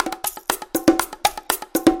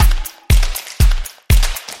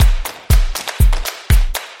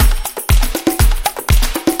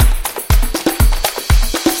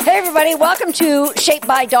everybody. Welcome to Shaped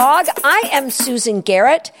by Dog. I am Susan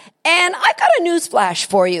Garrett, and I've got a news flash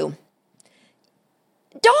for you.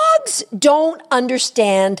 Dogs don't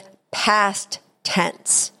understand past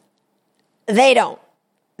tense. They don't.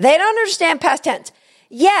 They don't understand past tense.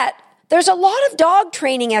 Yet, there's a lot of dog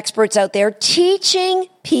training experts out there teaching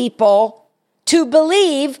people to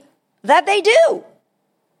believe that they do.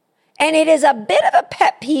 And it is a bit of a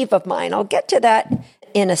pet peeve of mine. I'll get to that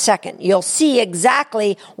in a second. You'll see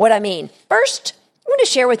exactly what I mean. First, I want to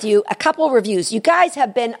share with you a couple of reviews. You guys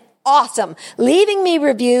have been awesome, leaving me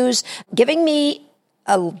reviews, giving me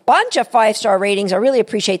a bunch of 5-star ratings. I really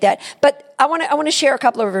appreciate that. But I want to share a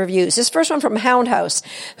couple of reviews. This first one from Hound House,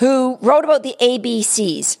 who wrote about the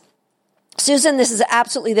ABCs. Susan, this is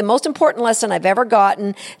absolutely the most important lesson I've ever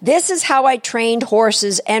gotten. This is how I trained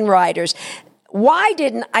horses and riders. Why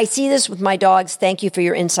didn't I see this with my dogs? Thank you for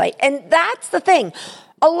your insight. And that's the thing.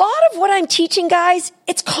 A lot of what I'm teaching, guys,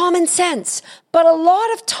 it's common sense. But a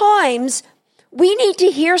lot of times, we need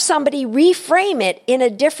to hear somebody reframe it in a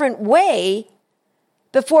different way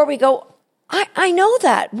before we go, I know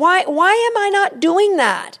that. Why am I not doing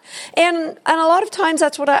that? And a lot of times,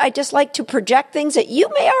 that's what I just like to project things that you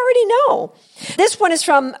may already know. This one is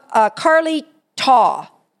from Carly Taw.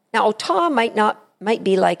 Now, Taw might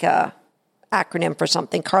be like a acronym for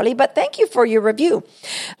something, Carly, but thank you for your review.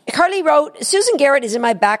 Carly wrote, Susan Garrett is in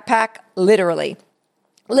my backpack, literally.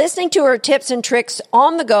 Listening to her tips and tricks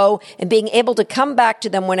on the go and being able to come back to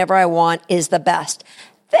them whenever I want is the best.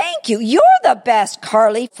 Thank you. You're the best,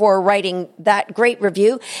 Carly, for writing that great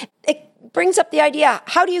review. It brings up the idea,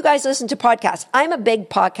 how do you guys listen to podcasts? I'm a big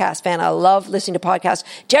podcast fan. I love listening to podcasts.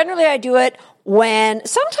 Generally, I do it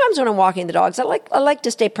sometimes when I'm walking the dogs. I like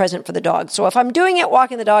to stay present for the dogs. So if I'm doing it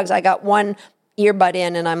walking the dogs, I got one earbud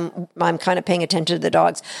in and I'm kind of paying attention to the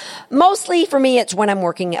dogs. Mostly for me, it's when I'm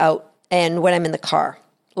working out and when I'm in the car.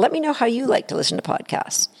 Let me know how you like to listen to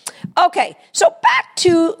podcasts. Okay, so back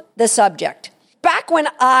to the subject. Back when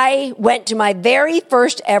I went to my very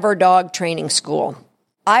first ever dog training school,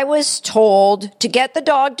 I was told to get the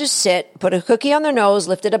dog to sit, put a cookie on their nose,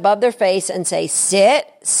 lift it above their face, and say, sit,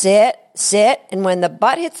 sit, sit. And when the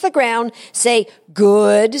butt hits the ground, say,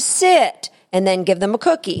 good sit, and then give them a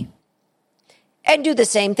cookie. And do the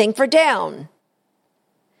same thing for down.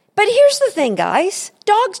 But here's the thing, guys.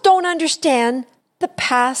 Dogs don't understand the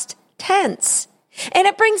past tense. And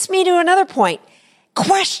it brings me to another point.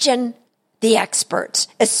 Question the experts,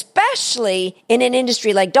 especially in an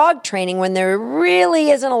industry like dog training when there really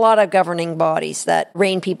isn't a lot of governing bodies that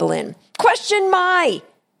rein people in. Question my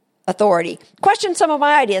authority. Question some of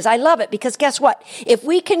my ideas. I love it because guess what? If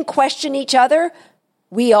we can question each other,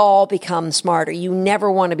 we all become smarter. You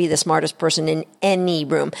never want to be the smartest person in any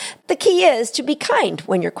room. The key is to be kind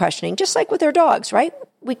when you're questioning, just like with our dogs, right?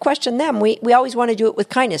 We question them. We always want to do it with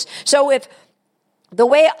kindness. So if the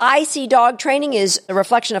way I see dog training is a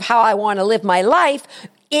reflection of how I want to live my life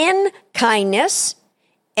in kindness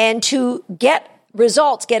and to get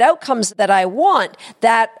results, get outcomes that I want,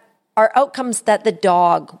 that are outcomes that the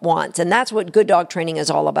dog wants. And that's what good dog training is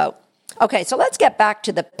all about. Okay, so let's get back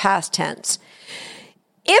to the past tense.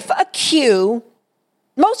 If a cue,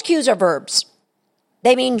 most cues are verbs.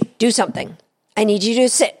 They mean do something. I need you to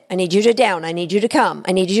sit. I need you to down. I need you to come.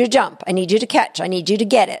 I need you to jump. I need you to catch. I need you to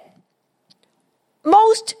get it.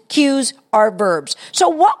 Most cues are verbs. So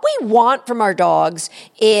what we want from our dogs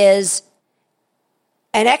is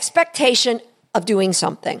an expectation of doing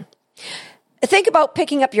something. Think about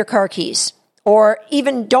picking up your car keys, or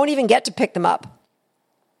don't even get to pick them up.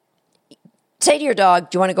 Say to your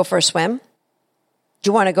dog, do you want to go for a swim? Do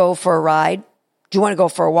you want to go for a ride? Do you want to go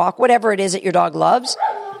for a walk? Whatever it is that your dog loves.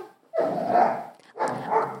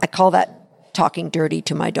 I call that talking dirty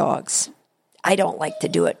to my dogs. I don't like to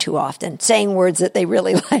do it too often, saying words that they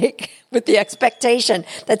really like with the expectation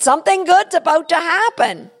that something good's about to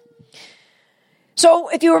happen. So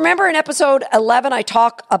if you remember in episode 11, I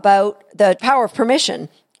talk about the power of permission.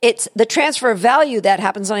 It's the transfer of value that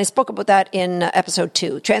happens, and I spoke about that in episode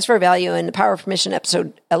 2, transfer of value and the power of permission,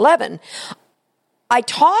 episode 11. I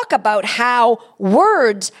talk about how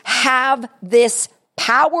words have this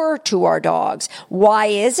power to our dogs. Why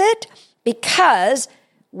is it? Because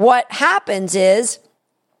what happens is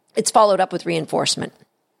it's followed up with reinforcement.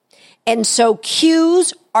 And so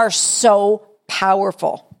cues are so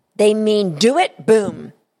powerful. They mean do it,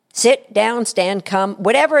 boom. Sit, down, stand, come,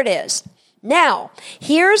 whatever it is. Now,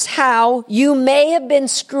 here's how you may have been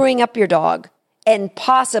screwing up your dog, and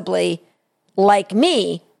possibly, like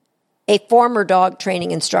me, a former dog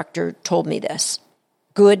training instructor told me this.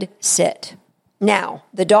 Good sit. Now,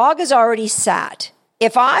 the dog is already sat.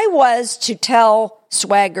 if I was to tell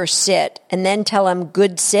Swagger sit and then tell him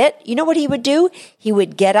good sit, you know what he would do? He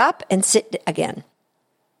would get up and sit again.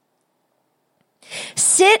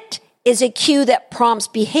 Sit is a cue that prompts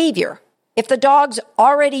behavior. If the dog's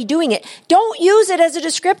already doing it, don't use it as a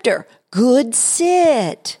descriptor. Good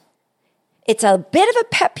sit. It's a bit of a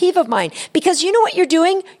pet peeve of mine because you know what you're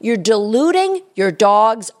doing? You're diluting your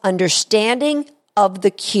dog's understanding of the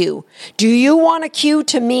cue. Do you want a cue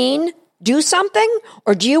to mean do something,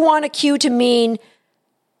 or do you want a cue to mean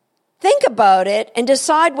think about it and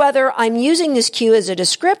decide whether I'm using this cue as a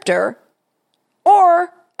descriptor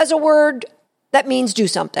or as a word that means do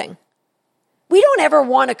something? We don't ever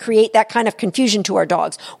want to create that kind of confusion to our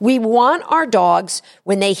dogs. We want our dogs,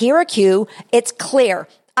 when they hear a cue, it's clear.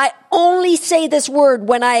 I only say this word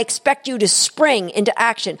when I expect you to spring into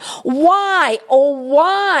action. Why, oh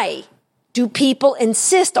why do people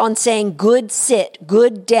insist on saying good sit,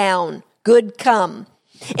 good down, good come?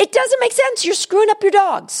 It doesn't make sense. You're screwing up your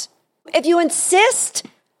dogs. If you insist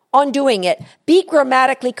on doing it, be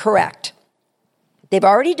grammatically correct. They've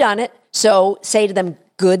already done it, so say to them,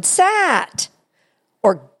 good sat,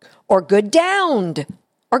 or good downed,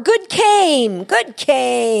 or good came,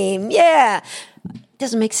 yeah. It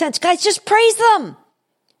doesn't make sense. Guys, just praise them.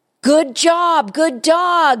 Good job, good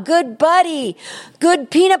dog, good buddy, good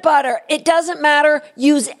peanut butter. It doesn't matter.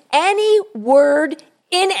 Use any word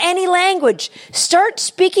in any language. Start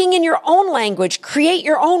speaking in your own language. Create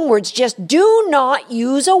your own words. Just do not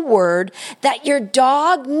use a word that your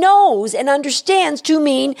dog knows and understands to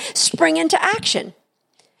mean spring into action.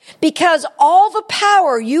 Because all the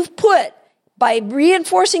power you've put by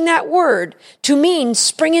reinforcing that word to mean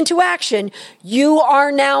spring into action, you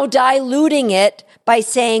are now diluting it by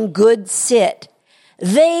saying good sit.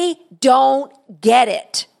 They don't get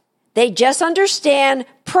it. They just understand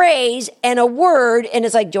praise and a word, and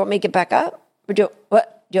it's like, do you want me to get back up? Or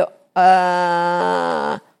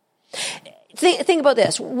Think about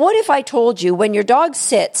this. What if I told you when your dog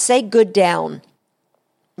sits, say good down?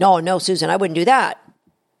 No, Susan, I wouldn't do that.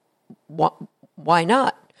 Why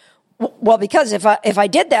not? Well, because if I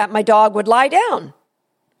did that, my dog would lie down.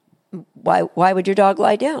 Why would your dog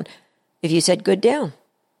lie down if you said good down?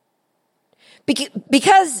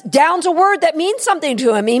 Because down's a word that means something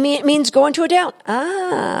to him. It means go into a down.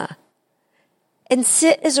 And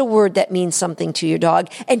sit is a word that means something to your dog.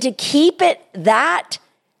 And to keep it that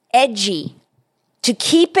edgy, to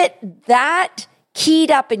keep it that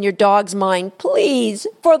keyed up in your dog's mind, please,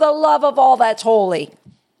 for the love of all that's holy,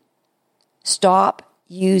 stop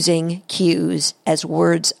using cues as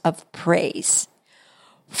words of praise.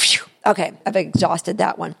 Whew. Okay, I've exhausted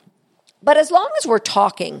that one. But as long as we're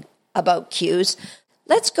talking about cues,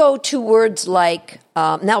 let's go to words like,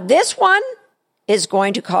 now this one is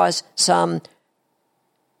going to cause some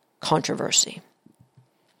controversy.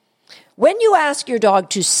 When you ask your dog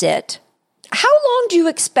to sit, how long do you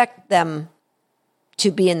expect them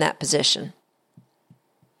to be in that position?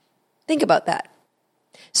 Think about that.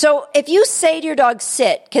 So if you say to your dog,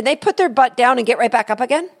 sit, can they put their butt down and get right back up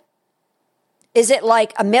again? Is it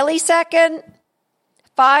like a millisecond?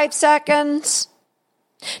 5 seconds?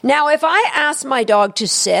 Now, if I ask my dog to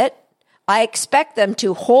sit, I expect them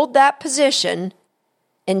to hold that position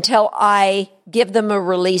until I give them a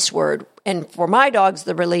release word. And for my dogs,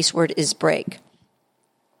 the release word is break.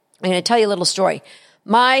 I'm going to tell you a little story.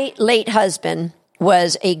 My late husband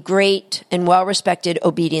was a great and well-respected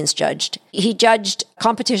obedience judge. He judged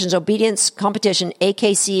competitions, obedience competition,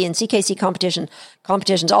 AKC and CKC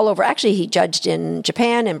competitions all over. Actually, he judged in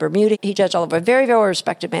Japan and Bermuda. He judged all over. A very, very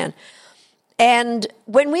respected man. And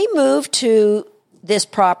when we moved to this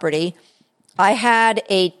property, I had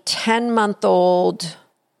a 10-month-old,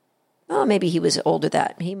 maybe he was older than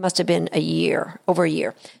that. He must have been over a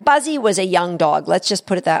year. Buzzy was a young dog. Let's just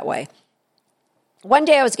put it that way. One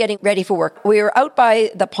day I was getting ready for work. We were out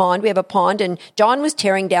by the pond. We have a pond, and John was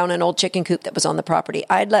tearing down an old chicken coop that was on the property.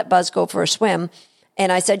 I'd let Buzz go for a swim,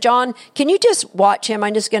 and I said, John, can you just watch him?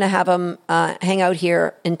 I'm just going to have him hang out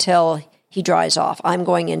here until he dries off. I'm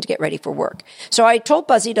going in to get ready for work. So I told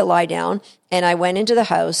Buzzy to lie down, and I went into the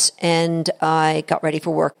house, and I got ready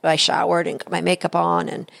for work. I showered and got my makeup on,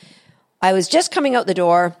 and I was just coming out the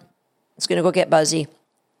door. I was going to go get Buzzy.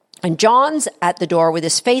 And John's at the door with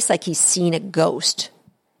his face like he's seen a ghost.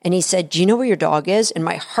 And he said, do you know where your dog is? And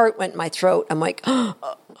my heart went in my throat. I'm like,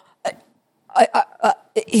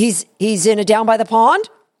 he's in a down by the pond?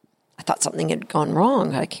 I thought something had gone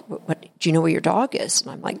wrong. Like, what, do you know where your dog is?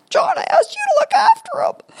 And I'm like, John, I asked you to look after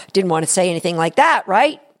him. Didn't want to say anything like that,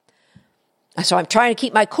 right? So I'm trying to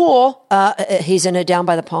keep my cool. He's in a down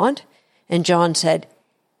by the pond. And John said,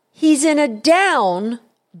 he's in a down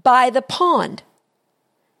by the pond.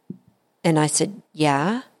 And I said,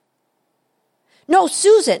 yeah. No,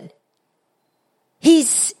 Susan,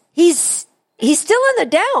 he's still in the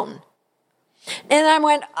down. And I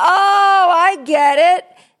went, oh, I get it.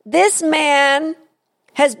 This man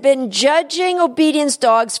has been judging obedience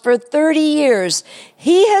dogs for 30 years.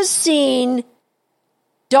 He has seen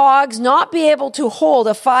dogs not be able to hold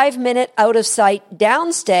a 5-minute out of sight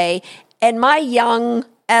downstay. And my young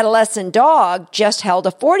adolescent dog just held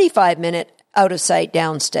a 45-minute out of sight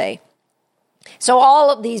downstay. So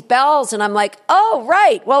all of these bells, and I'm like, oh,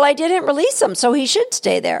 right. Well, I didn't release him, so he should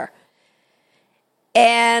stay there.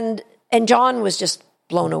 And John was just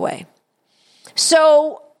blown away.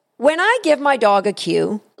 So when I give my dog a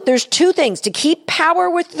cue, there's two things. To keep power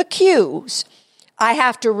with the cues, I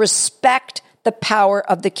have to respect the power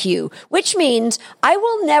of the cue, which means I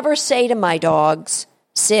will never say to my dogs,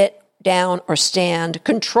 sit, down, or stand,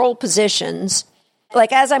 control positions.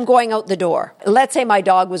 Like as I'm going out the door, let's say my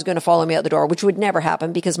dog was going to follow me out the door, which would never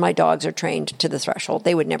happen because my dogs are trained to the threshold.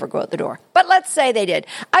 They would never go out the door. But let's say they did.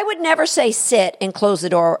 I would never say sit and close the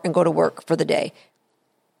door and go to work for the day.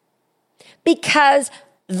 Because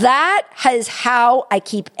that is how I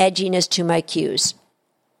keep edginess to my cues.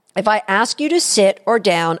 If I ask you to sit or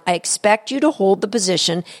down, I expect you to hold the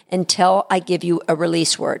position until I give you a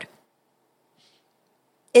release word.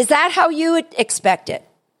 Is that how you would expect it?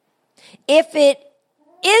 If it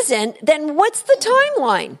isn't, then what's the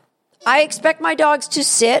timeline? I expect my dogs to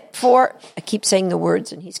sit for, I keep saying the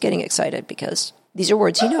words and he's getting excited because these are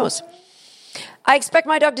words he knows. I expect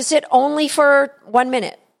my dog to sit only for 1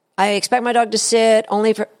 minute. I expect my dog to sit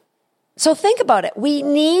only for, so think about it. We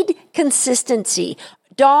need consistency.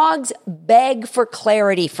 Dogs beg for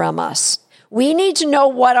clarity from us. We need to know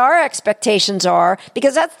what our expectations are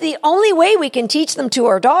because that's the only way we can teach them to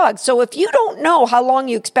our dogs. So if you don't know how long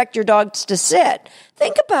you expect your dogs to sit,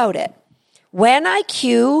 think about it. When I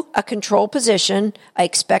cue a control position, I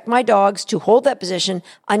expect my dogs to hold that position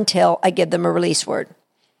until I give them a release word.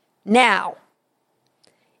 Now,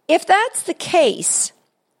 if that's the case,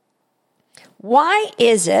 why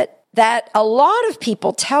is it that a lot of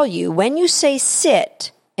people tell you when you say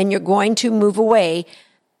sit and you're going to move away,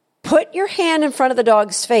 put your hand in front of the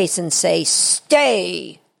dog's face and say,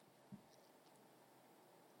 stay.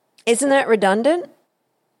 Isn't that redundant?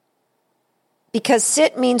 Because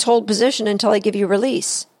sit means hold position until I give you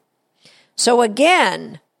release. So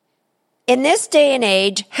again, in this day and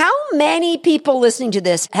age, how many people listening to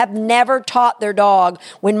this have never taught their dog,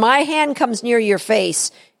 when my hand comes near your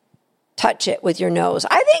face, touch it with your nose?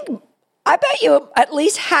 I bet you at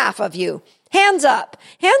least half of you. Hands up.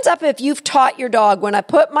 Hands up if you've taught your dog, when I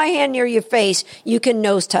put my hand near your face, you can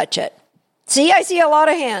nose touch it. See, I see a lot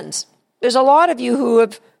of hands. There's a lot of you who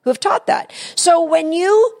have taught that. So when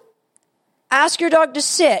you ask your dog to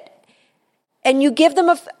sit and you give them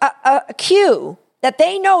a cue that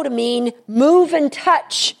they know to mean move and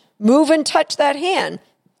touch that hand,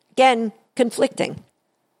 again, conflicting.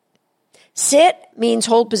 Sit means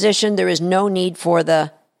hold position. There is no need for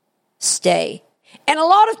the stay. And a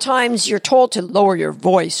lot of times you're told to lower your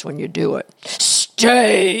voice when you do it.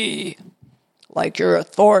 Stay. Like you're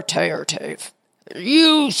authoritative.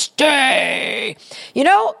 You stay.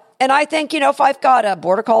 And I think, if I've got a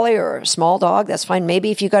border collie or a small dog, that's fine.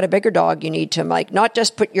 Maybe if you've got a bigger dog, you need to not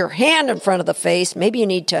just put your hand in front of the face. Maybe you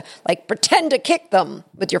need to pretend to kick them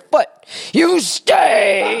with your foot. You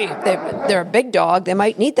stay. They're a big dog. They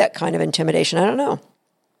might need that kind of intimidation. I don't know.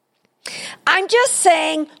 I'm just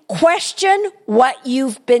saying, question what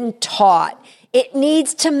you've been taught. It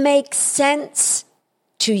needs to make sense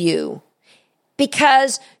to you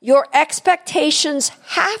because your expectations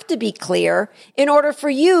have to be clear in order for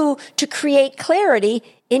you to create clarity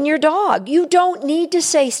in your dog. You don't need to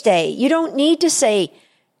say stay. You don't need to say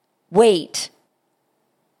wait.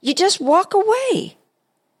 You just walk away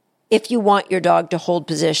if you want your dog to hold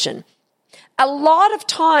position. A lot of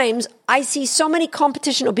times, I see so many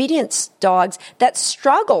competition obedience dogs that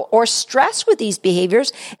struggle or stress with these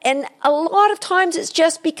behaviors, and a lot of times it's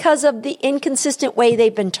just because of the inconsistent way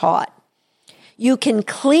they've been taught. You can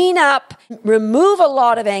clean up, remove a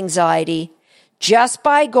lot of anxiety just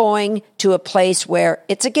by going to a place where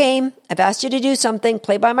it's a game. I've asked you to do something,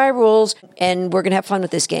 play by my rules, and we're going to have fun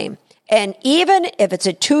with this game. And even if it's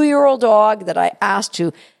a 2-year-old dog that I asked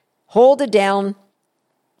to hold it down,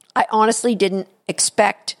 I honestly didn't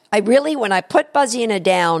expect. When I put Buzzy in a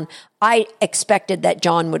down, I expected that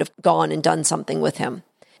John would have gone and done something with him.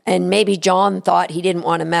 And maybe John thought he didn't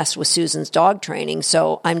want to mess with Susan's dog training,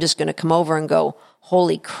 so I'm just going to come over and go,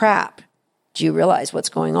 holy crap, do you realize what's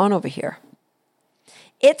going on over here?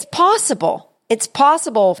 It's possible. It's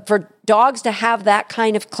possible for dogs to have that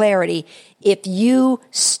kind of clarity if you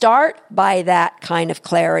start by that kind of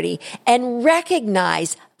clarity and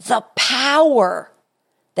recognize the power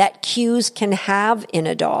that cues can have in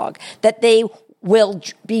a dog, that they will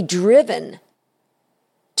be driven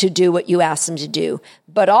to do what you ask them to do,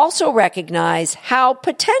 but also recognize how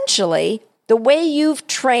potentially the way you've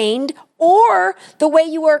trained or the way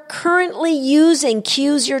you are currently using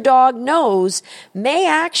cues your dog knows may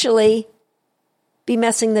actually be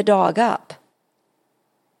messing the dog up.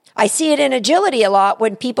 I see it in agility a lot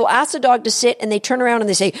when people ask the dog to sit and they turn around and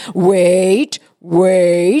they say, wait,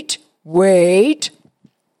 wait, wait,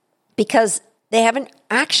 because they haven't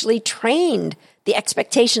actually trained the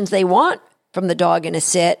expectations they want from the dog in a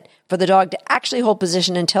sit for the dog to actually hold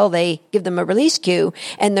position until they give them a release cue,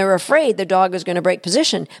 and they're afraid the dog is going to break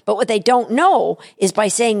position. But what they don't know is by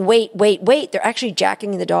saying, wait, wait, wait, they're actually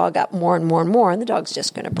jacking the dog up more and more and more, and the dog's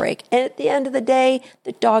just going to break. And at the end of the day,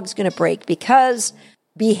 the dog's going to break because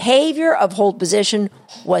behavior of hold position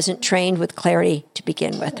wasn't trained with clarity to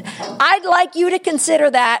begin with. I'd like you to consider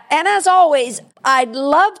that. And as always, I'd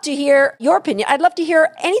love to hear your opinion. I'd love to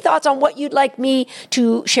hear any thoughts on what you'd like me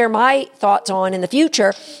to share my thoughts on in the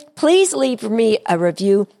future. Please leave me a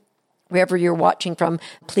review wherever you're watching from.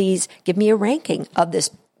 Please give me a ranking of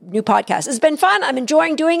this new podcast. It's been fun. I'm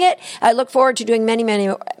enjoying doing it. I look forward to doing many,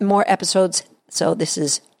 many more episodes. So this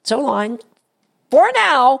is so long for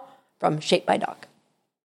now from Shaped by Dog.